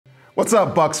What's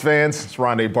up, Bucs fans? It's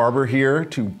Ronde Barber here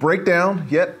to break down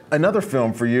yet another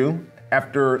film for you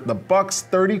after the Bucs'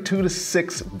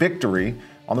 32-6 victory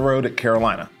on the road at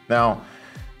Carolina. Now,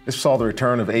 this saw the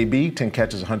return of AB, 10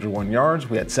 catches, 101 yards.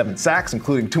 We had 7 sacks,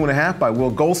 including 2.5 by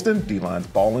Will Golston. D-line's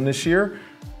balling this year.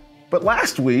 But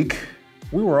last week,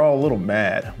 we were all a little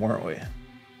mad, weren't we?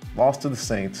 Lost to the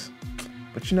Saints.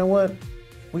 But you know what?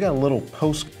 We got a little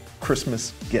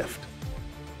post-Christmas gift.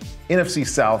 NFC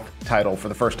South title for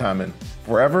the first time in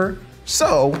forever.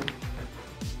 So,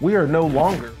 we are no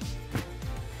longer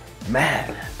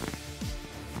mad.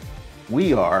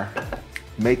 We are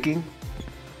making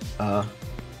a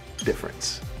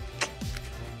difference.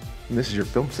 And this is your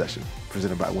film session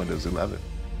presented by Windows 11.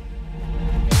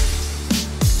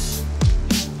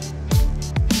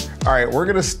 All right, we're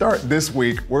gonna start this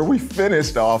week where we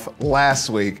finished off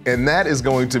last week, and that is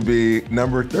going to be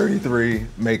number 33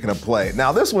 making a play.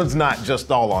 Now, this one's not just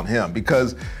all on him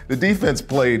because the defense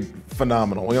played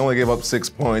phenomenal. We only gave up 6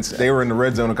 points. They were in the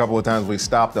red zone a couple of times. We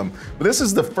stopped them. But this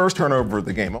is the first turnover of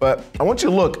the game. But I want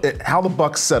you to look at how the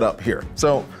Bucs set up here.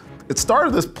 So at the start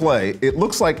of this play, it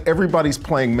looks like everybody's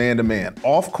playing man-to-man.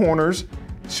 Off corners,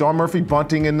 Sean Murphy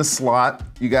bunting in the slot.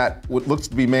 You got what looks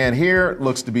to be man here,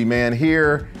 looks to be man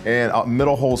here, and a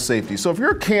middle hole safety. So if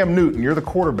you're Cam Newton, you're the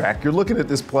quarterback, you're looking at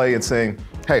this play and saying,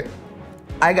 hey,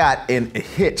 I got a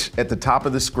hitch at the top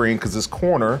of the screen because this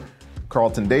corner,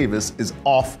 Carlton Davis, is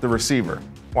off the receiver.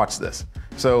 Watch this.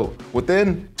 So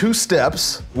within 2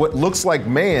 steps, what looks like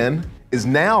man is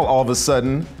now all of a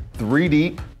sudden 3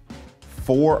 deep,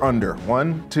 4 under.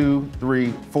 1, 2,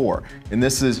 3, 4. And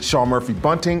this is Sean Murphy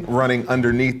bunting, running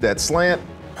underneath that slant.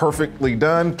 Perfectly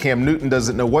done. Cam Newton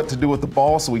doesn't know what to do with the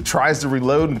ball, so he tries to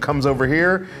reload and comes over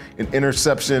here. An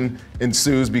interception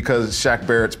ensues because Shaq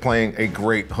Barrett's playing a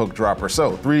great hook dropper.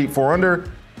 So 3 deep, 4 under,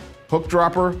 hook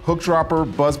dropper,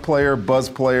 buzz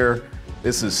player.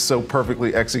 This is so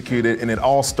perfectly executed, and it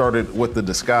all started with the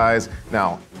disguise.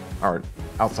 Now, our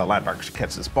outside linebacker should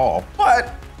catch this ball,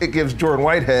 but it gives Jordan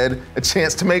Whitehead a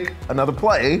chance to make another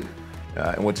play,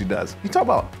 and what he does. You talk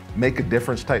about make a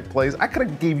difference type plays. I could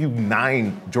have gave you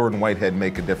 9 Jordan Whitehead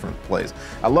make a difference plays.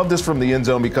 I love this from the end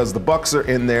zone because the Bucs are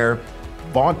in their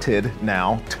vaunted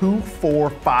now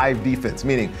 2-4-5 defense,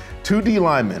 meaning 2 D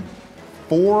linemen,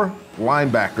 4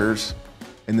 linebackers,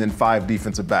 and then 5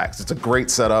 defensive backs. It's a great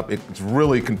setup. It's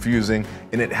really confusing,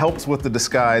 and it helps with the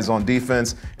disguise on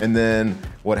defense. And then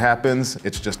what happens?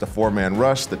 It's just a 4-man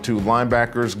rush. The 2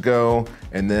 linebackers go,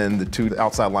 and then the 2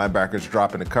 outside linebackers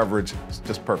drop into coverage. It's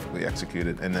just perfectly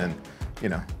executed. And then, you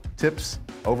know, tips,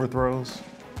 overthrows,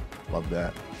 love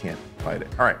that. Can't fight it.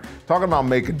 All right, talking about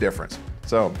make a difference.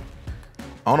 So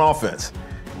on offense,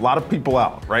 a lot of people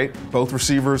out, right? Both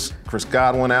receivers, Chris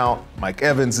Godwin out, Mike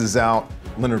Evans is out,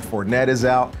 Leonard Fournette is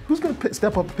out. Who's going to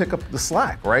step up and pick up the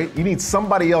slack, right? You need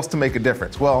somebody else to make a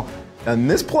difference. Well, in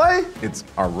this play, it's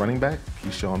our running back,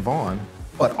 Keyshawn Vaughn,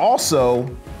 but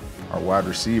also our wide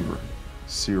receiver,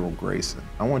 Cyril Grayson.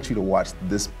 I want you to watch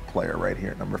this player right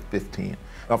here, number 15.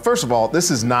 Now, first of all, this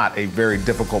is not a very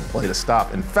difficult play to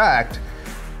stop. In fact,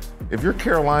 if you're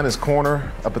Carolina's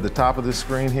corner up at the top of the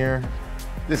screen here,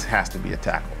 this has to be a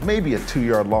tackle. Maybe a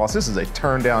 2-yard loss. This is a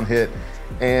turn down hit.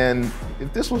 And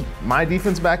if this was my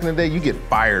defense back in the day, you get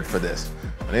fired for this.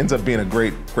 It ends up being a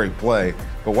great play.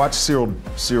 But watch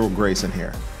Cyril Grayson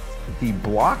here. He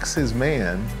blocks his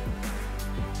man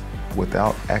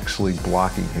without actually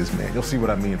blocking his man. You'll see what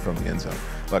I mean from the end zone.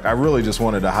 Look, I really just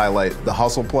wanted to highlight the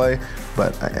hustle play,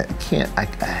 but I can't,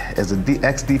 as an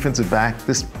ex-defensive back,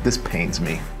 this pains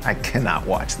me. I cannot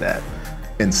watch that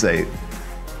and say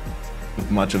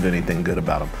much of anything good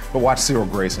about him. But watch Cyril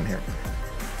Grayson here.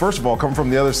 First of all, coming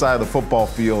from the other side of the football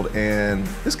field, and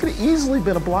this could have easily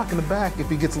been a block in the back if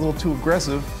he gets a little too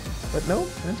aggressive, but no,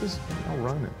 and just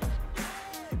run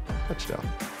it. Touchdown,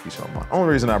 Keyshawn Vaughn.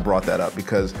 Only reason I brought that up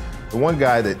because the one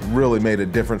guy that really made a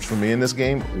difference for me in this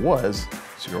game was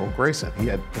Cyril Grayson. He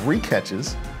had 3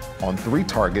 catches on 3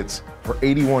 targets for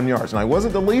 81 yards. Now, he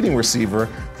wasn't the leading receiver,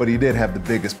 but he did have the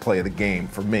biggest play of the game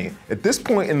for me. At this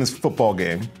point in this football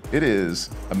game, it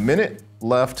is a minute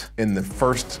left in the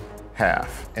first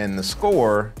half, and the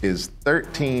score is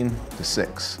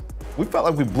 13-6. We felt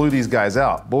like we blew these guys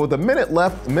out, but with a minute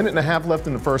and a half left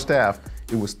in the first half,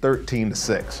 it was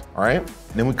 13-6, all right? And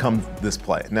then we come this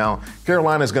play. Now,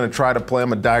 Carolina's gonna try to play, I'm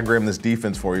gonna diagram this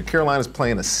defense for you. Carolina's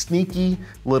playing a sneaky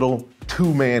little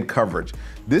 2-man coverage.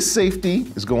 This safety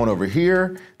is going over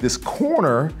here, this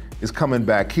corner is coming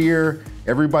back here,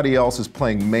 everybody else is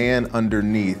playing man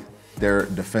underneath their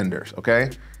defenders, okay?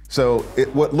 So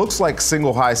what looks like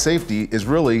single high safety is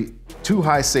really 2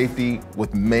 high safety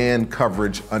with man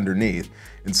coverage underneath.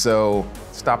 And so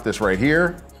stop this right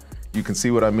here. you can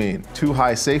see what I mean. 2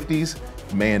 high safeties,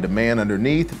 man-to-man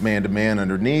underneath, man-to-man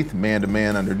underneath,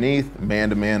 man-to-man underneath,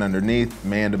 man-to-man underneath,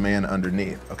 man-to-man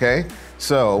underneath, okay?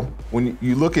 So when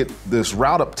you look at this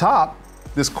route up top,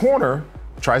 this corner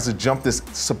tries to jump this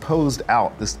supposed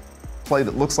out, this play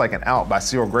that looks like an out by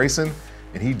Cyril Grayson,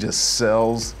 and he just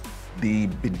sells the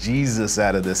bejesus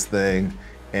out of this thing,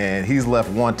 and he's left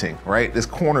wanting, right? This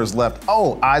corner's left,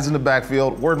 oh, eyes in the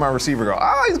backfield, where'd my receiver go?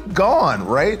 Oh, he's gone,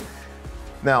 right?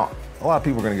 Now, a lot of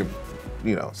people are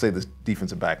gonna say this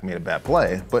defensive back made a bad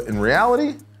play, but in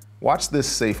reality, watch this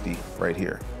safety right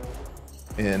here.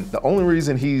 And the only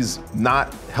reason he's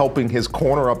not helping his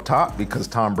corner up top because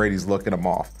Tom Brady's looking him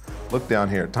off. Look down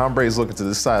here. Tom Brady's looking to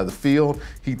this side of the field.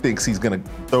 He thinks he's gonna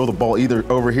throw the ball either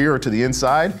over here or to the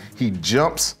inside. He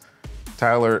jumps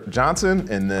Tyler Johnson,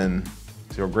 and then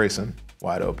Cyril Grayson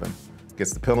wide open.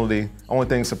 Gets the penalty. Only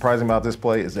thing surprising about this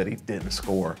play is that he didn't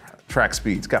score. Track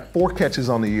speeds. Got 4 catches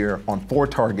on the year on 4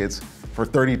 targets for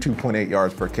 32.8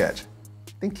 yards per catch.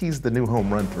 I think he's the new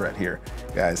home run threat here,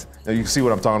 guys. Now you can see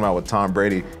what I'm talking about with Tom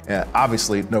Brady.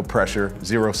 Obviously, no pressure,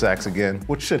 0 sacks again,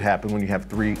 which should happen when you have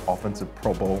 3 offensive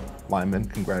Pro Bowl linemen.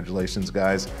 Congratulations,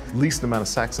 guys. Least amount of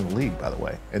sacks in the league, by the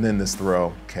way. And then this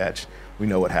throw, catch. We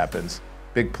know what happens.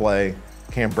 Big play.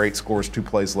 Cam Brate scores 2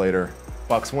 plays later.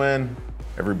 Bucs win.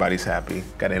 Everybody's happy.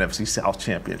 Got an NFC South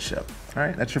championship. All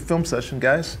right, that's your film session,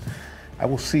 guys. I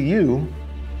will see you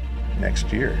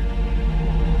next year.